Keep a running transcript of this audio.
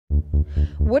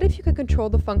What if you could control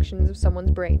the functions of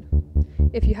someone's brain?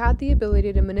 If you had the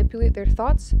ability to manipulate their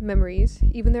thoughts, memories,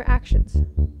 even their actions?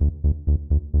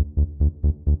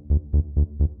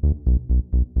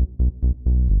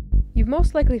 You've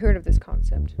most likely heard of this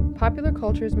concept. Popular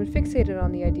culture has been fixated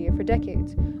on the idea for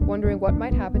decades, wondering what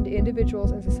might happen to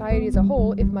individuals and society as a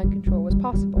whole if mind control was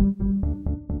possible.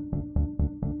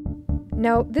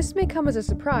 Now, this may come as a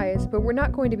surprise, but we're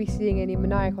not going to be seeing any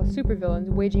maniacal supervillains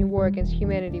waging war against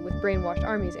humanity with brainwashed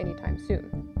armies anytime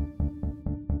soon.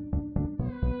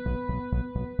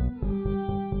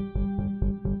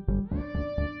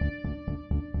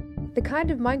 The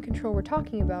kind of mind control we're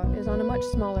talking about is on a much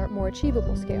smaller, more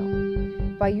achievable scale.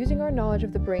 By using our knowledge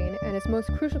of the brain and its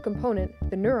most crucial component,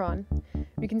 the neuron,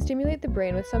 we can stimulate the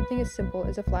brain with something as simple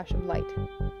as a flash of light.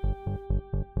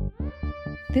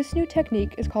 This new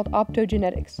technique is called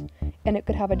optogenetics, and it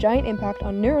could have a giant impact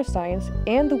on neuroscience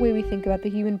and the way we think about the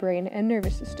human brain and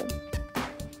nervous system.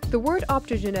 The word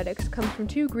optogenetics comes from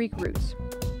two Greek roots,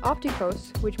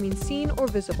 optikos, which means seen or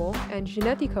visible, and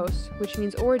genetikos, which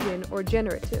means origin or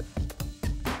generative.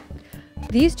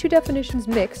 These two definitions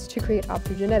mix to create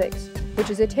optogenetics, which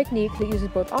is a technique that uses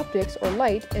both optics or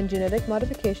light and genetic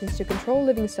modifications to control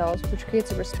living cells, which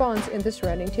creates a response in the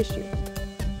surrounding tissue.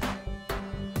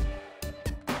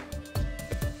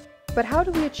 But how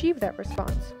do we achieve that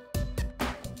response?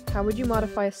 How would you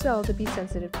modify a cell to be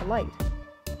sensitive to light?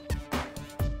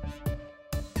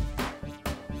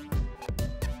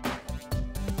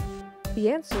 The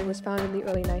answer was found in the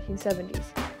early 1970s,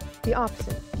 the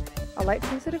opsin, a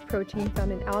light-sensitive protein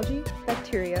found in algae,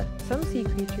 bacteria, some sea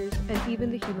creatures, and even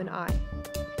the human eye.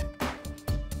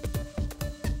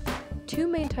 Two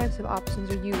main types of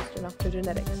opsins are used in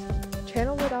optogenetics,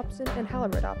 channel rhodopsin and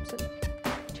halorhodopsin.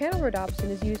 Channel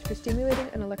rhodopsin is used for stimulating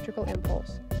an electrical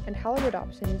impulse, and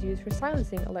halorhodopsin is used for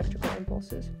silencing electrical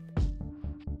impulses.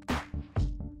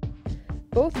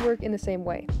 Both work in the same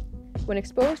way. When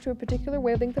exposed to a particular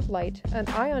wavelength of light, an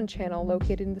ion channel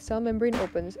located in the cell membrane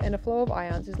opens and a flow of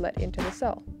ions is let into the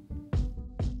cell.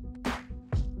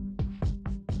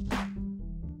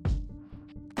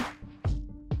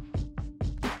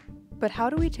 But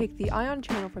how do we take the ion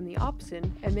channel from the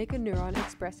opsin and make a neuron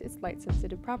express its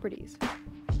light-sensitive properties?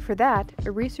 For that,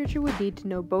 a researcher would need to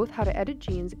know both how to edit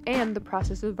genes and the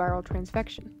process of viral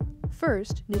transfection.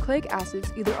 First, nucleic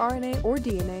acids, either RNA or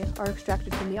DNA, are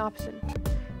extracted from the opsin.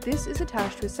 This is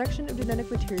attached to a section of genetic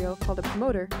material called a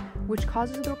promoter, which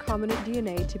causes the recombinant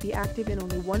DNA to be active in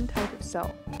only one type of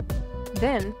cell.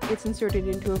 Then, it's inserted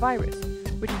into a virus,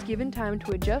 which is given time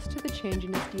to adjust to the change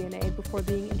in its DNA before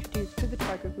being introduced to the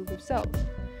target group of cells.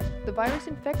 The virus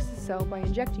infects the cell by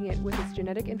injecting it with its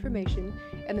genetic information,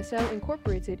 and the cell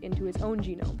incorporates it into its own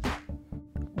genome.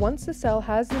 Once the cell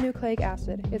has the nucleic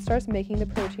acid, it starts making the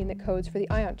protein that codes for the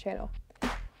ion channel.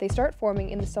 They start forming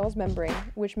in the cell's membrane,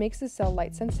 which makes the cell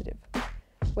light-sensitive.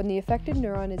 When the affected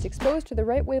neuron is exposed to the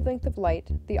right wavelength of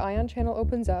light, the ion channel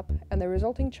opens up, and the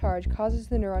resulting charge causes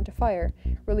the neuron to fire,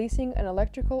 releasing an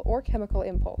electrical or chemical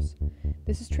impulse.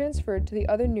 This is transferred to the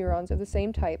other neurons of the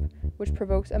same type, which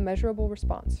provokes a measurable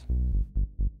response.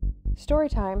 Story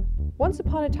time. Once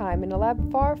upon a time, in a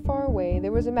lab far, far away,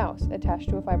 there was a mouse attached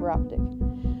to a fiber optic.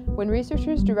 When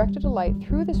researchers directed a light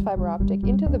through this fiber optic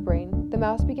into the brain, the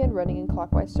mouse began running in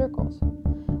clockwise circles.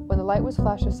 When the light was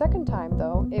flashed a second time,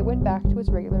 though, it went back to its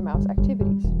regular mouse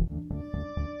activities.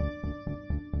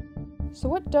 So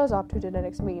what does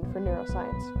optogenetics mean for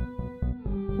neuroscience?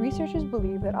 Researchers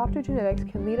believe that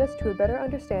optogenetics can lead us to a better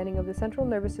understanding of the central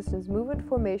nervous system's movement,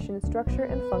 formation, structure,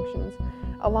 and functions,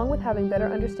 along with having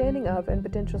better understanding of and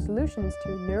potential solutions to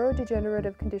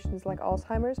neurodegenerative conditions like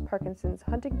Alzheimer's, Parkinson's,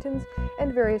 Huntington's,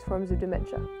 and various forms of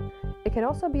dementia. It can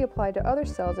also be applied to other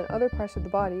cells and other parts of the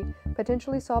body,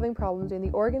 potentially solving problems in the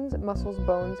organs, muscles,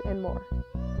 bones, and more.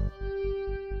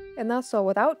 And that's all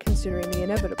without considering the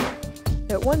inevitable,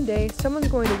 that one day someone's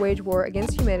going to wage war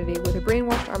against humanity with a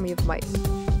brainwashed army of mice.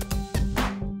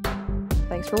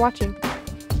 Thanks for watching.